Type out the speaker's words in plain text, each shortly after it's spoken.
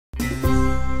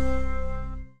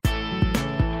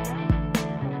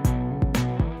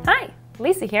Hi,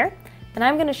 Lisa here, and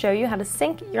I'm going to show you how to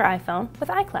sync your iPhone with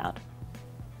iCloud.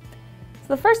 So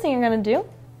the first thing you're going to do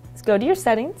is go to your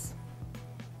settings,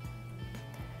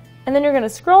 and then you're going to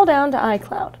scroll down to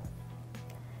iCloud.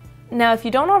 Now, if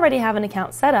you don't already have an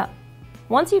account set up,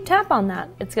 once you tap on that,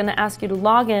 it's going to ask you to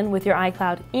log in with your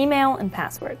iCloud email and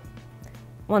password.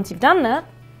 Once you've done that,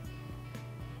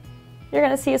 you're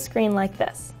going to see a screen like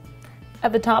this.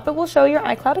 At the top, it will show your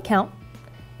iCloud account,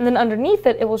 and then underneath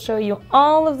it, it will show you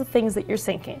all of the things that you're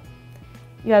syncing.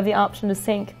 You have the option to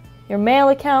sync your mail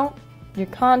account, your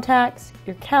contacts,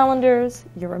 your calendars,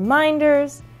 your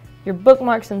reminders, your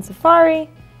bookmarks in Safari,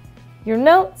 your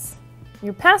notes,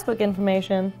 your passbook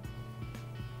information.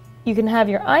 You can have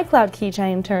your iCloud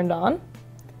keychain turned on.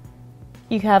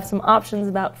 You can have some options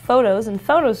about photos and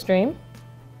PhotoStream.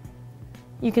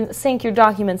 You can sync your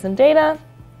documents and data,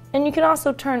 and you can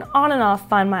also turn on and off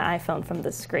Find My iPhone from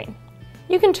this screen.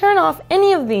 You can turn off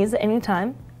any of these at any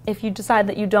time if you decide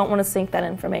that you don't want to sync that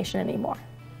information anymore.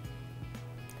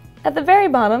 At the very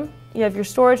bottom, you have your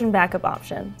storage and backup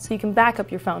option, so you can back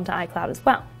up your phone to iCloud as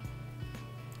well.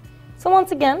 So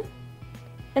once again,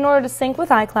 in order to sync with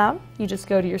iCloud, you just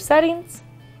go to your settings,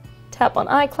 tap on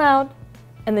iCloud,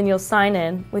 and then you'll sign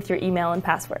in with your email and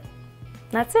password.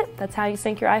 That's it. That's how you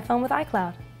sync your iPhone with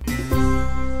iCloud.